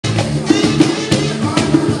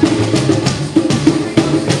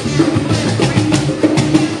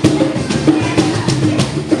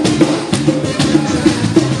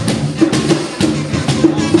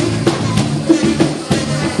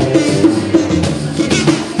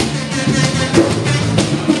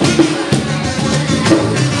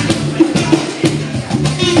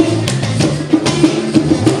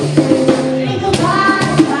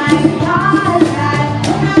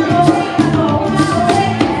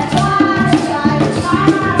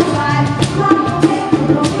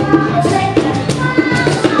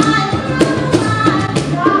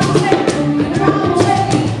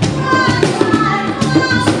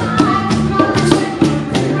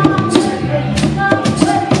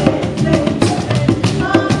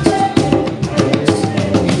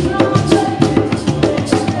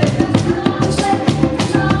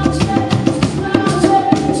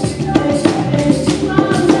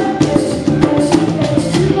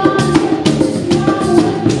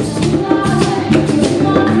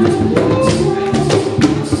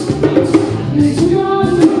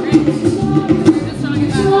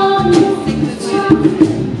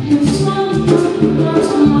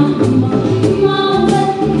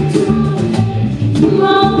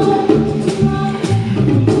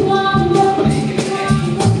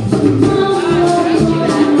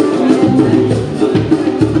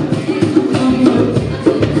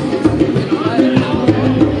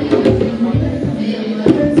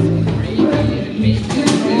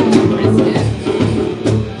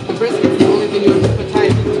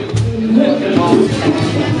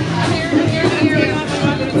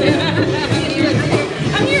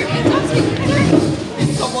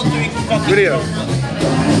Video.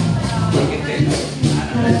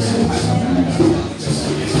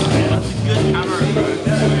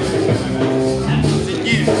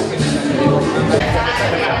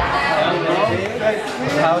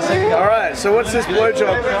 Alright, so what's this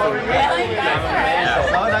blowjob?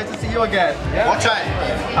 Oh, nice to see you again. Watch out.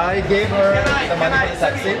 I gave her the money for the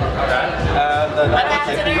taxi.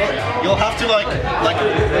 You'll have to like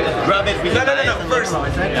grab it with No, first. Oh,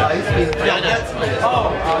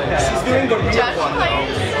 okay. She's doing the real one.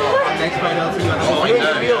 Next Friday I'll see you. Oh, I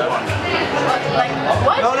know. Real one. Like,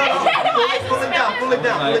 what? No. Pull it down. Pull it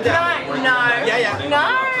down. No. Yeah.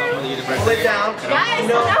 No. Pull it down. Guys,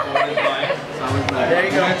 no. There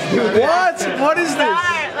you go. What? What is this?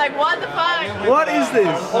 No, like what the fuck? What is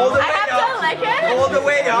this? Hold the I way have up. to lick it? Hold the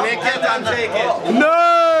way up. Lick it and take it.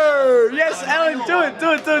 No! Yes, Ellen, do it.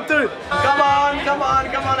 Come on,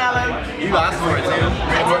 Alan. You asked for it, Sam.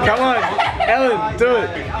 Come on, Ellen, do it.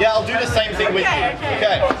 Yeah, I'll do the same thing with you.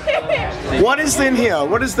 Okay. What is in here?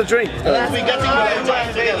 What is the drink? We're getting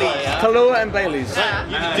Kahlua and Bailey's.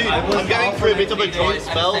 Dude, I'm going through a bit of a dry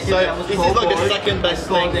spell, so this is like the second best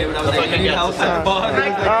thing that I can get to say.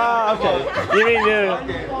 Ah, okay. You mean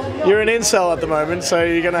you're an incel at the moment, so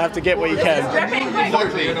you're gonna have to get what you can.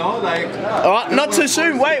 Exactly. You know, like. Alright, not too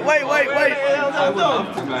soon. Wait.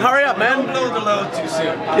 Hurry up, man. Don't load the load too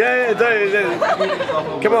soon. Yeah,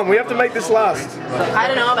 do. Come on, we have to make this last. I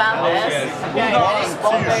don't know about this. Yeah.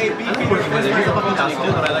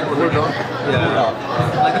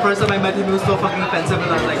 Like the first time I met him, he was so fucking offensive,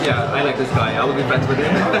 and I was like, yeah, I like this guy. I will be friends with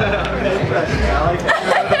him.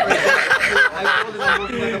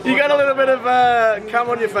 You got a little bit of cum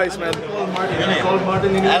on your face, man.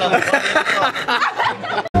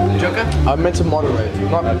 Joker? I'm meant to moderate.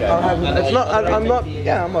 I'm not.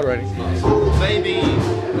 Yeah, I'm moderating. Maybe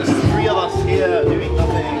there's 3 of us here doing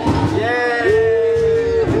nothing.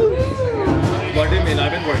 Yay! What do you mean?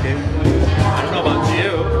 I've been working. I don't know about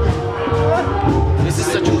you. This is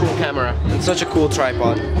such a cool camera and such a cool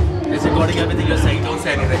tripod. It's recording everything you're saying, don't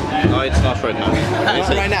say anything. No, it's not right now.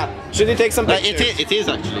 Right now. Should you take some pictures? It is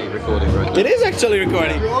actually recording right now. It is actually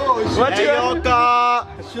recording. What Hey, Yoka!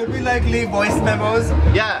 Should we like leave voice memos?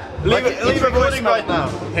 Yeah, leave recording right now.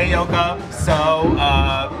 Hey Yoka, so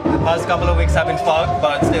the past couple of weeks have been fucked,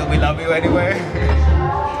 but still we love you anyway.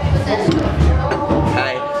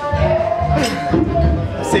 Hi.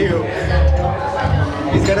 See you.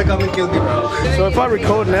 He's gonna come and kill me, bro. So if I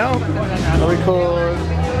record now, I record.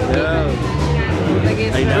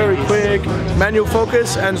 Very quick, manual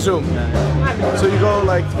focus and zoom. So you go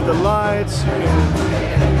like the lights,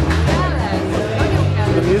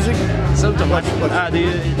 the music. Sometimes. Okay.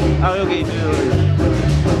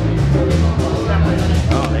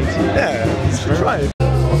 Oh, thanks. Yeah, you should try it.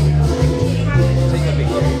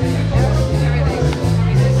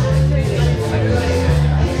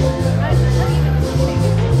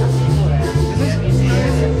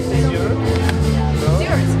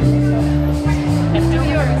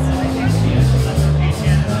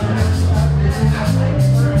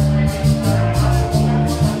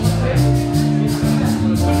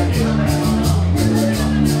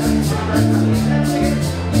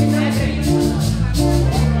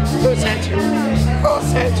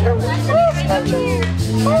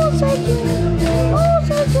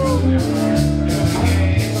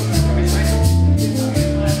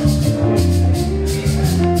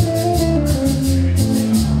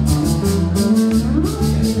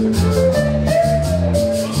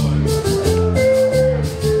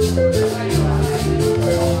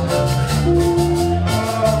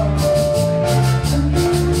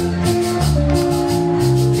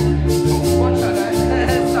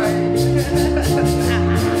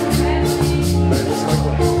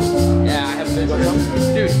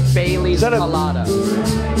 Bailey's colada.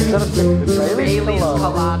 Is that a Bailey's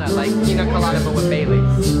colada, like pina colada but with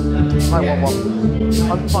Bailey's. I want one.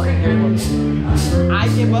 I'm fucking getting one. I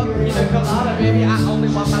give up pina colada, baby. I only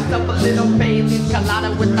want myself a little Bailey's colada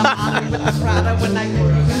with the Molly, with the Prada when I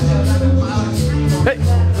Hey!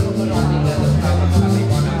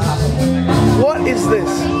 What is this?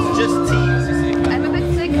 Just tea. I'm a bit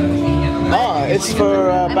sick. Ah, it's for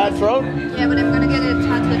bad throat? Yeah, but I'm gonna get a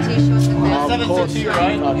chocolate t-shirt and then. Of course. 7-2,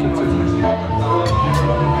 right?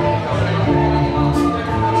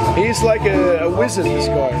 He's like a wizard, this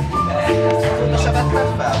guy.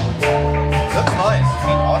 Looks nice.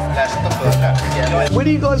 Where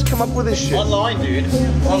do you guys come up with this shit? Online, dude.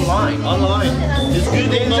 Online. It's good.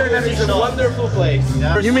 The internet is a wonderful place.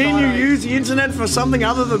 Yeah. You mean you use the internet for something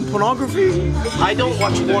other than pornography? I don't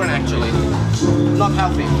watch porn actually. Not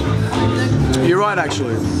healthy. You're right,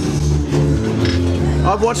 actually.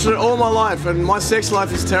 I've watched it all my life, and my sex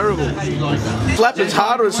life is terrible. Slap as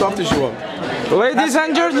hard or as soft as you want. Ladies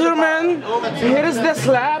and gentlemen, here is the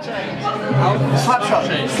slap. Slap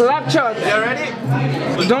shot. Slap shot. You ready?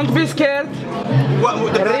 Don't be scared.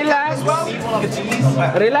 Relax.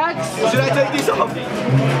 Relax. Should I take these off?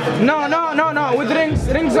 No. With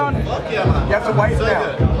rings on. You have to wait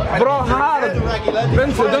now. Bro, hard.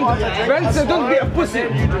 Benson, don't be a pussy.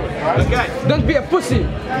 Okay. Don't be a pussy.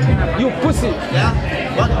 You pussy. Yeah?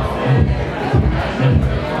 What?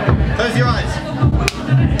 Close your eyes.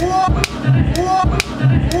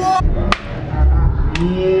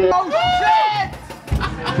 Oh shit!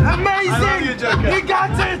 Amazing! He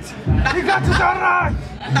got it! He got it all right!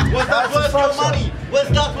 What's that worth your money? What's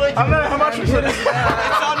that worth? I don't know how much was it. It's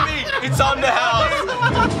on me. It's on the house.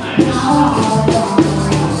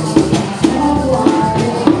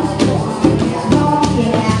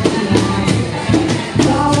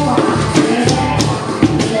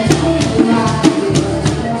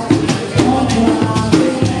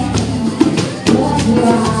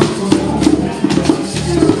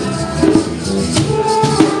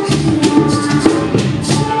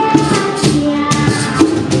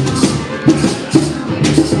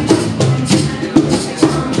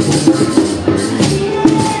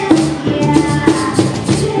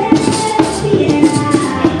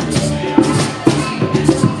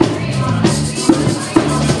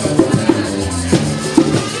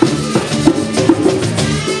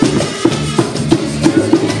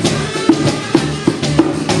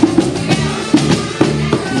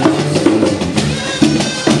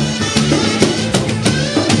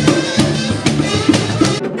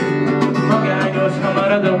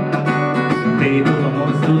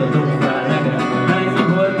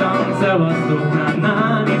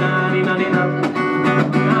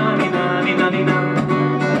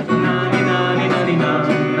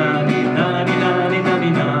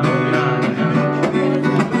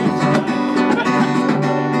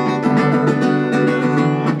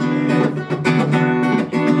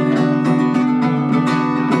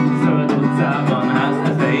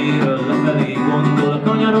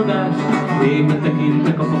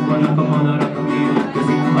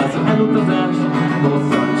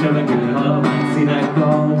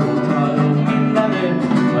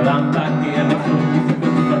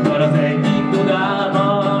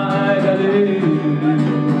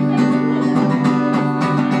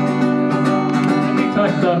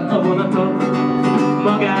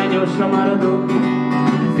 Magányosra maradok,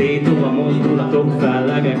 szétó a mozdulatok,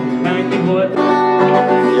 fellegek, ennyi volt.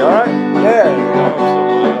 You alright? Yeah.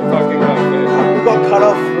 We got cut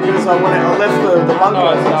off because I left the bunker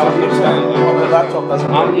on the laptop.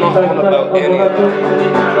 Doesn't I'm not on about any of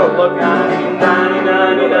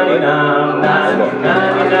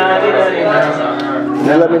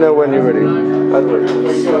Now let me know when you're ready.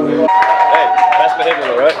 Hey, best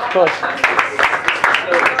behavior, alright? Of course.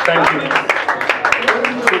 Thank you.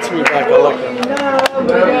 Fits me back, I like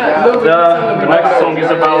that. The next song is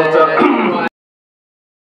about